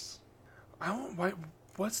scooters.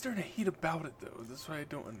 What's there to hate about it though? That's what I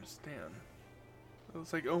don't understand.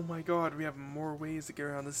 It's like, oh my god, we have more ways to get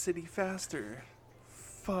around the city faster.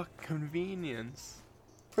 Fuck convenience.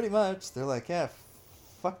 Pretty much, they're like, yeah,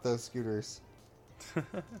 fuck those scooters.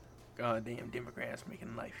 Goddamn Democrats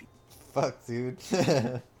making life easy. Fuck, dude.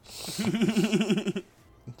 It's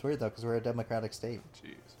weird though, because we're a democratic state.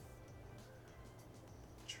 Jeez.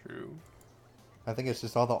 True. I think it's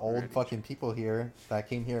just all the old fucking people here that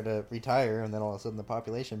came here to retire, and then all of a sudden the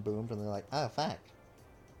population boomed, and they're like, oh, fuck.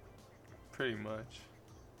 Pretty much.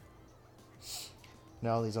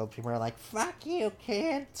 Now all these old people are like, fuck you,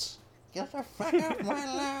 kids. Get the fuck off my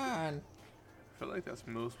lawn. I feel like that's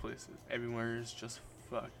most places. Everywhere is just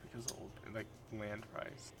fucked because of land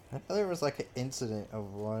price. I know there was like an incident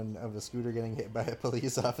of a scooter getting hit by a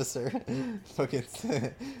police officer. Fucking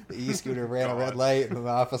the e-scooter ran a red light and the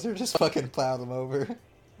officer just fucking plowed him over.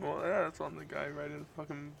 Well, yeah, that's on the guy riding the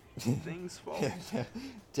fucking thing's fault.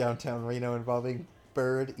 Downtown Reno involving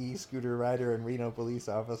Bird, e-scooter rider, and Reno police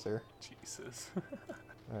officer. Jesus.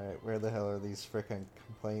 Alright, where the hell are these frickin'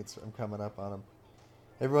 complaints? I'm coming up on them.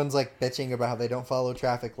 Everyone's like bitching about how they don't follow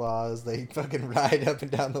traffic laws. They fucking ride up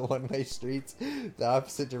and down the one-way streets, the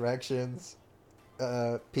opposite directions.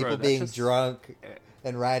 People being drunk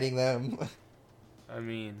and riding them. I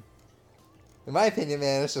mean, in my opinion,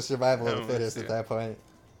 man, it's just survival of the fittest at that point.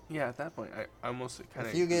 Yeah, at that point, I almost kind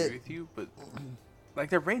of agree with you, but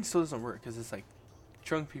like their brain still doesn't work because it's like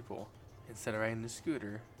drunk people, instead of riding the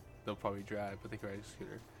scooter, they'll probably drive, but they can ride a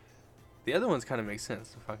scooter. The other ones kind of make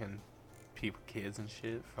sense. The fucking kids and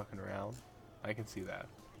shit fucking around. I can see that.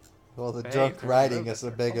 Well, the drunk riding is the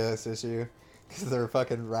biggest issue. Because they're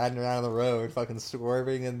fucking riding around the road, fucking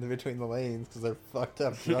swerving in between the lanes because they're fucked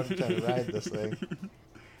up drunk trying to ride this thing.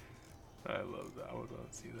 I love that. I would love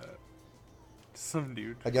to see that. Some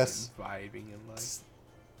dude I guess vibing and like.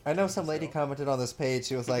 I know some lady commented on this page.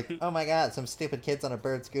 She was like, "Oh my god, some stupid kids on a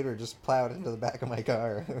bird scooter just plowed into the back of my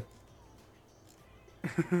car."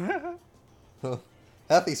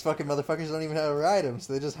 Half these fucking motherfuckers don't even know how to ride them,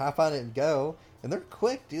 so they just hop on it and go. And they're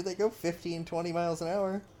quick, dude. They go 15, 20 miles an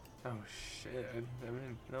hour. Oh shit! I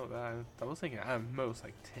mean, no, I was thinking at most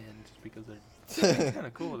like 10, just because they're kind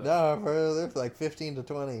of cool though. No, bro, they're like 15 to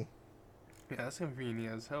 20. Yeah, that's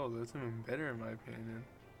convenient as hell. That's even better in my opinion.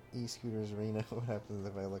 E-scooters Reno. What happens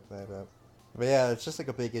if I look that up? But yeah, it's just like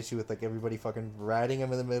a big issue with like everybody fucking riding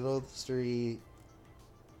them in the middle of the street.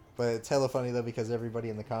 But it's hella funny though because everybody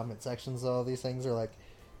in the comment sections of all these things are like,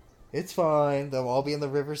 "It's fine. They'll all be in the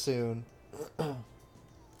river soon."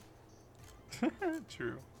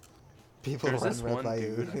 True. People There's run this Red one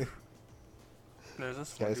Bayou. dude. There's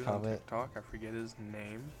this one Guy's dude on comment. TikTok. I forget his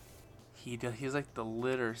name. He's like the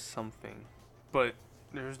lit or something, but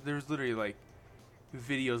there's literally like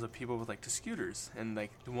videos of people with like the scooters, and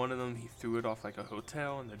like one of them he threw it off like a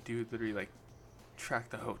hotel, and the dude literally like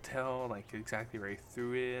tracked the hotel like exactly where he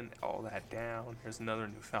threw it and all that down. There's another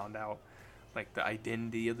one who found out like the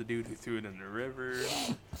identity of the dude who threw it in the river.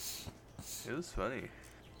 It was funny.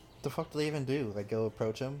 The fuck do they even do? Like, go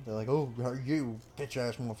approach him? They're like, "Oh, you bitch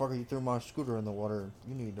ass motherfucker, you threw my scooter in the water.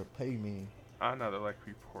 You need to pay me." I know, they like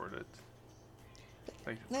report it.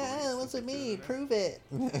 Like, the police Nah, it and wasn't things me. like that. Prove it.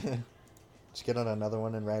 Just get on another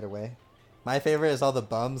one and ride away. My favorite is all the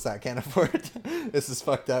bums that can't afford. This is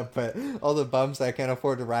fucked up, but all the bums that can't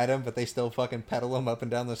afford to ride them, but they still fucking pedal them up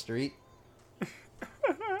and down the street.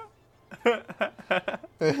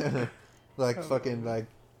 Like fucking like,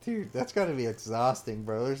 dude, that's gotta be exhausting,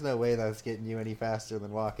 bro. There's no way that's getting you any faster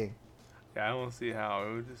than walking. Yeah, I don't see how.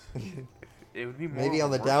 It would just. It would be more Maybe of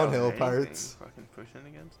on a the workout downhill than anything, parts. Fucking pushing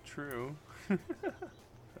against. True.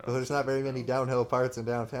 But there's not very many downhill parts in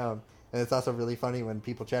downtown. And it's also really funny when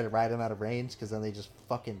people try to ride them out of range because then they just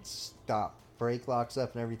fucking stop. Brake locks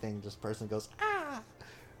up and everything. Just person goes, ah!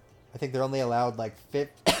 I think they're only allowed like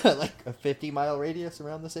like a 50-mile radius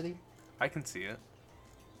around the city. I can see it.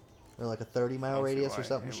 Or like a 30-mile Don't see radius why or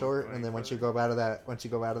something it would short. go And then any once you further.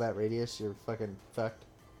 go out of that radius, you're fucking fucked.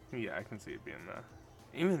 Yeah, I can see it being that.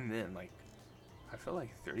 Even then, like, I feel like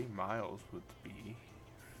 30 miles would be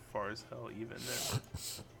far as hell even then.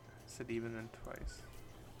 Said even then twice.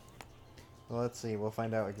 Well, let's see. We'll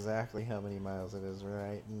find out exactly how many miles it is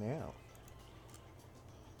right now.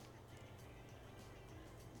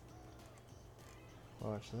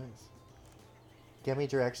 Watch this. Give me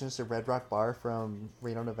directions to Red Rock Bar from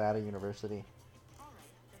Reno, Nevada University.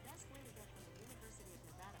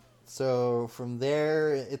 So from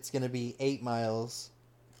there, it's going to be 8 miles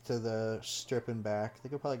to the strip and back. They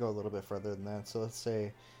could probably go a little bit further than that. So let's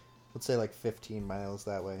say like 15 miles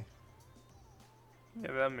that way.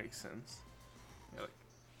 Yeah, that makes sense. Yeah, like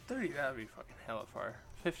 30, that'd be fucking hella far.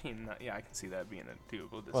 15, yeah, I can see that being a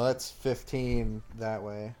doable distance. Well, that's 15 that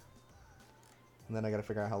way. And then I got to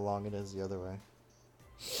figure out how long it is the other way.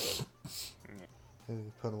 Yeah. Maybe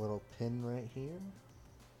put a little pin right here.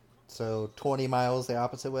 So 20 miles the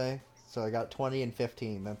opposite way. So I got 20 and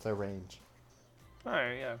 15. That's our range.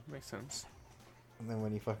 Alright, yeah, makes sense. And then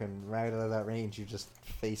when you fucking ride out of that range, you just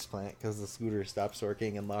face plant because the scooter stops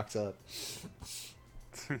working and locks up.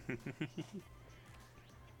 Dude,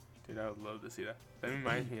 I would love to see that. That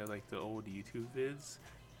reminds me of like the old YouTube vids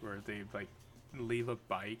where they like leave a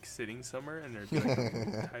bike sitting somewhere and there'd be like a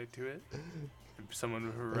rope tied to it. And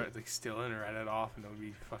someone would like steal it and ride it off, and they'll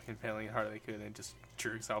be fucking pedaling as hard as they could, and it just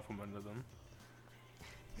jerks out from under them.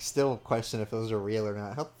 Still question if those are real or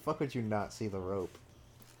not. How the fuck would you not see the rope?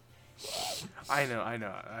 I know.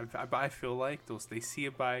 I feel like they see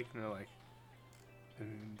a bike and they're like,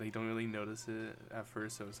 and they don't really notice it at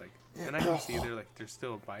first. So it's like, and I can see there's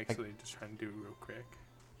still a bike, so they're just trying to do it real quick.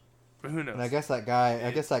 But who knows? And I guess that guy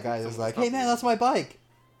is like, "Hey man, that's my bike."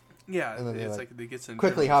 Yeah, And then they, it's like, like they get some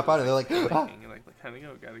quickly hop on it. They're like, "Ah!" like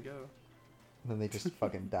gotta go. And then they just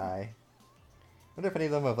fucking die. I wonder if any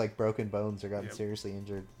of them have like broken bones or gotten Yep. seriously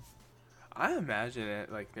injured. I imagine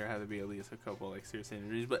it like there had to be at least a couple like serious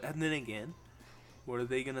injuries, but and then again, what are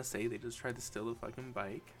they gonna say? They just tried to steal the fucking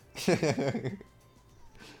bike.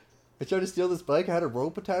 I tried to steal this bike. I had a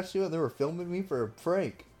rope attached to it, and they were filming me for a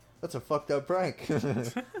prank. That's a fucked up prank.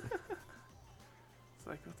 It's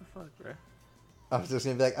like, what the fuck, bro? I was just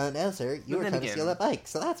gonna be like, "Oh no, sir, you But were then trying to again- steal that bike,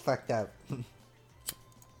 so that's fucked up."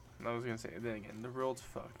 I was gonna say, then again, the world's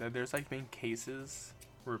fucked. There's like been cases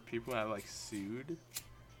where people have like sued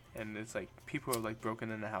and it's like people have like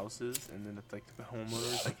broken into houses, and then it's like the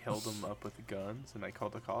homeowners like held them up with guns and like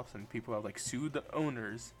called the cops, and people have like sued the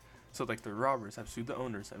owners. So like the robbers have sued the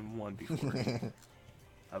owners and won before.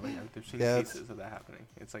 I've seen cases of that happening.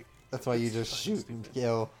 It's like that's why you just shoot stupid. and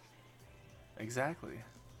kill. Exactly.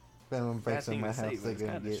 If anyone breaks in my house, they're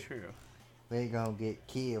gonna get. True. They gonna get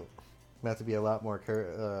killed. I have to be a lot more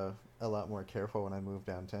careful when I move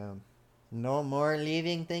downtown. No more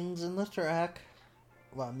leaving things in the truck.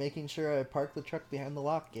 While making sure I park the truck behind the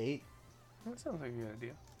lock gate. That sounds like a good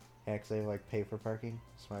idea. Yeah, 'cause they like pay for parking.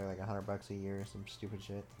 It's probably like $100 a year or some stupid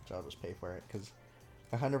shit. So I'll just pay for it because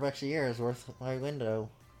 $100 a year is worth my window.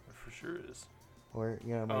 It for sure is. Or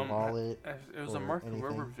my wallet. It was a Mark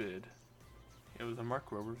Rober vid. It was a Mark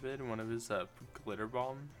Rober vid. One of his glitter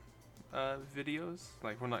bomb videos.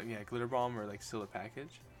 Like glitter bomb or like steal a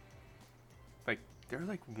package. Like there were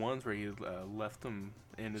like ones where he left them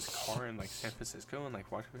in his car in like San Francisco and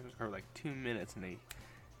like walked away from his car for like 2 minutes and they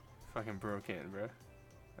fucking broke in, bro.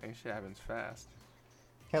 Like shit happens fast.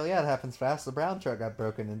 Hell yeah, it happens fast. The brown truck got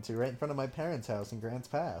broken into right in front of my parents' house in Grants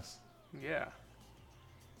Pass. Yeah.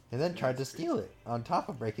 And then tried to steal it on top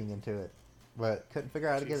of breaking into it, but couldn't figure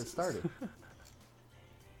out how to get it started.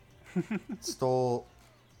 Stole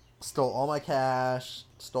all my cash,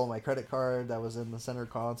 stole my credit card that was in the center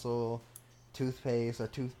console, toothpaste, a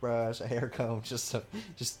toothbrush, a hair comb, just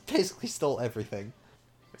basically stole everything.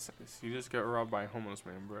 You just got robbed by a homeless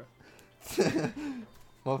man, bro.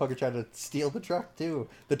 Motherfucker tried to steal the truck too.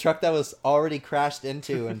 The truck that was already crashed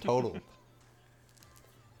into and totaled.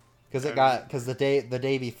 Because the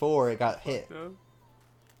day before it got hit.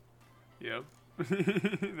 Yep.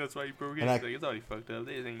 That's why he broke it. It's already fucked up.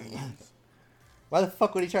 Why the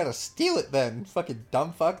fuck would he try to steal it then? Fucking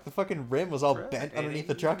dumb fuck. The fucking rim was all bent underneath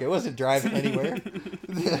the truck. It wasn't driving anywhere.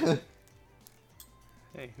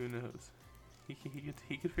 Hey, who knows?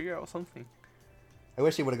 He could figure out something. I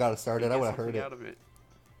wish he would have got it started. I would have heard it. Out of it.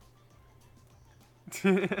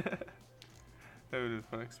 That would have been a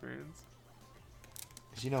fun experience.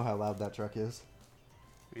 Cause you know how loud that truck is.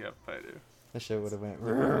 Yep, I do. That shit would have went.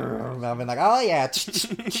 I've been like, oh yeah, let's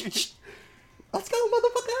go,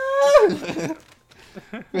 motherfucker!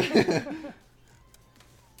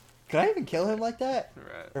 Could I even kill him like that?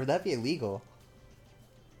 Right. Or would that be illegal?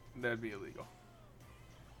 That'd be illegal.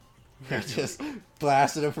 I just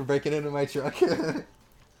blasted him for breaking into my truck.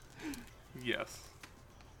 Yes.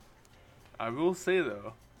 I will say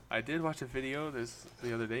though, I did watch a video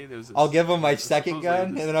the other day. I'll give him my second gun,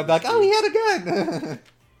 and then I'll be like, oh, he had a gun!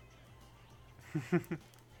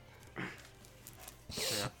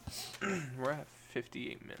 Yeah. We're at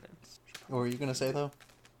 58 minutes. What were you going to say, though?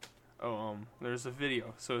 Oh, there's a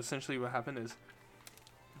video. So essentially what happened is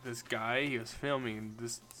this guy, he was filming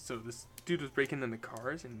this. So this dude was breaking into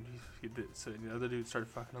cars, and so the other dude started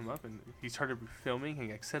fucking him up, and he started filming, and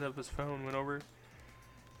like set up his phone, went over.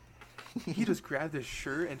 He just grabbed his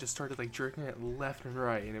shirt and just started like jerking it left and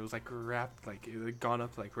right, and it was like wrapped, like it had gone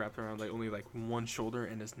up, like wrapped around like only like one shoulder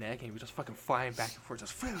and his neck, and he was just fucking flying back and forth,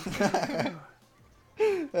 just.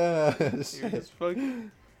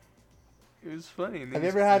 It was funny. And have you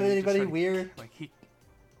ever had anybody weird like he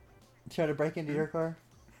try to break into your car?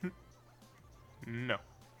 No.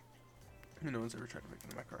 No one's ever tried to break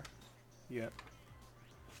into my car yet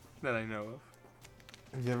that I know of.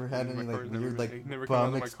 Have you ever had any like weird never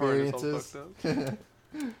bum experiences?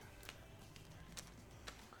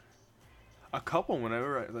 A couple.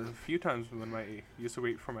 A few times when I used to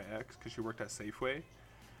wait for my ex because she worked at Safeway,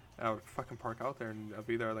 and I would fucking park out there, and I'd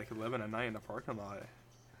be there like 11 at night in the parking lot.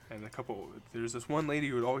 And there's this one lady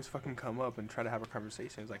who would always fucking come up and try to have a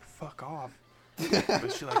conversation. It's like, fuck off.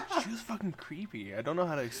 But she was fucking creepy. I don't know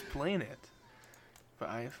how to explain it, but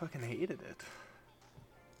I fucking hated it.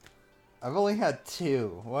 I've only had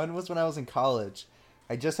two. One was when I was in college.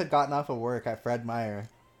 I just had gotten off of work at Fred Meyer,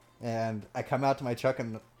 and I come out to my truck,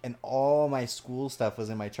 and all my school stuff was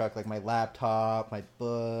in my truck, like my laptop, my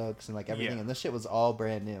books, and like everything. Yeah. And this shit was all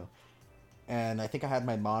brand new. And I think I had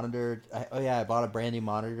my monitor. I bought a brand new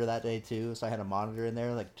monitor that day too, so I had a monitor in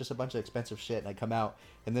there, like just a bunch of expensive shit. And I come out,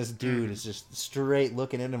 and this dude is just straight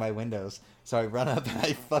looking into my windows. So I run up and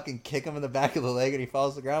I fucking kick him in the back of the leg, and he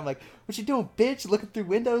falls to the ground. I'm like, "What you doing, bitch? Looking through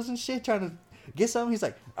windows and shit, trying to get something?" He's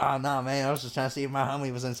like, "Oh nah, man, I was just trying to see if my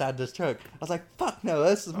homie was inside this truck." I was like, "Fuck no,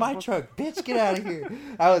 this is my truck, bitch. Get out of here."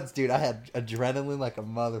 I had adrenaline like a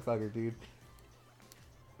motherfucker, dude.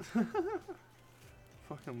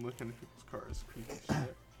 Fucking looking at people's cars, creepy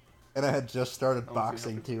shit. And I had just started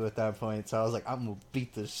boxing too at that point, so I was like, I'm gonna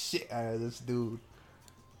beat the shit out of this dude.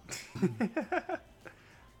 All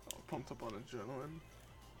pumped up on adrenaline.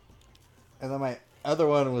 And then other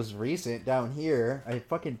one was recent down here. I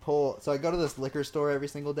fucking pull. So I go to this liquor store every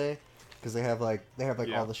single day because they have like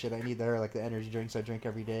Yeah. all the shit I need there, like the energy drinks I drink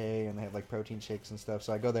every day, and they have like protein shakes and stuff.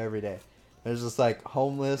 So I go there every day. There's this like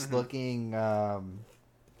homeless Mhm. looking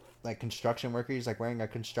like construction worker. He's like wearing a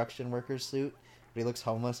construction worker's suit, but he looks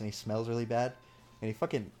homeless and he smells really bad. And he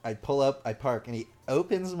fucking, I pull up, I park, and he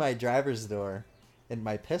opens my driver's door, and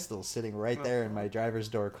my pistol's sitting right there in my driver's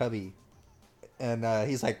door cubby. And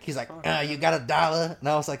he's like, Fuck, you man. got $1? And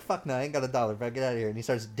I was like, fuck no, I ain't got $1, bro. Get out of here. And he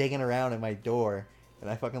starts digging around in my door, and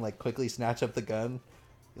I fucking like quickly snatch up the gun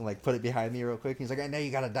and like put it behind me real quick. He's like, I know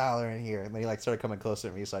you got $1 in here. And then he like started coming closer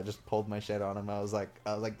to me, so I just pulled my shit on him. I was like,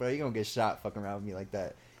 bro, you gonna get shot fucking around with me like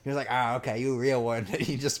that. He was like, okay, you a real one. And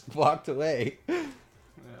he just walked away. Yeah,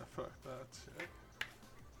 fuck that shit.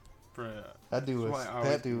 Bruh. That dude That's was why I always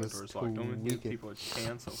that keep dude my was doors locked. Don't give tweaking. people a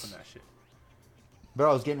chance to open that shit. Bro,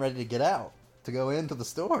 I was getting ready to get out to go into the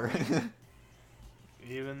store.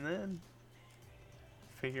 Even then,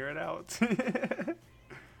 figure it out.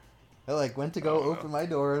 I like went to go Oh, open my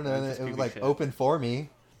door, and then Just it give was me like shit. open for me.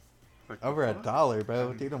 Like, Over what? $1,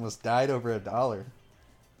 bro. Dude almost died over $1.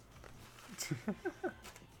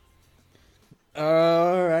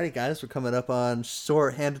 Alrighty, guys, we're coming up on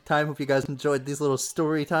short-handed time. Hope you guys enjoyed these little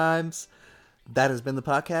story times. That has been the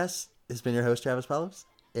podcast. It's been your host, Travis Palos,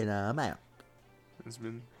 and I'm out. It's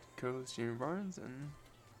been co-host Jamie Barnes, and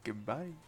goodbye.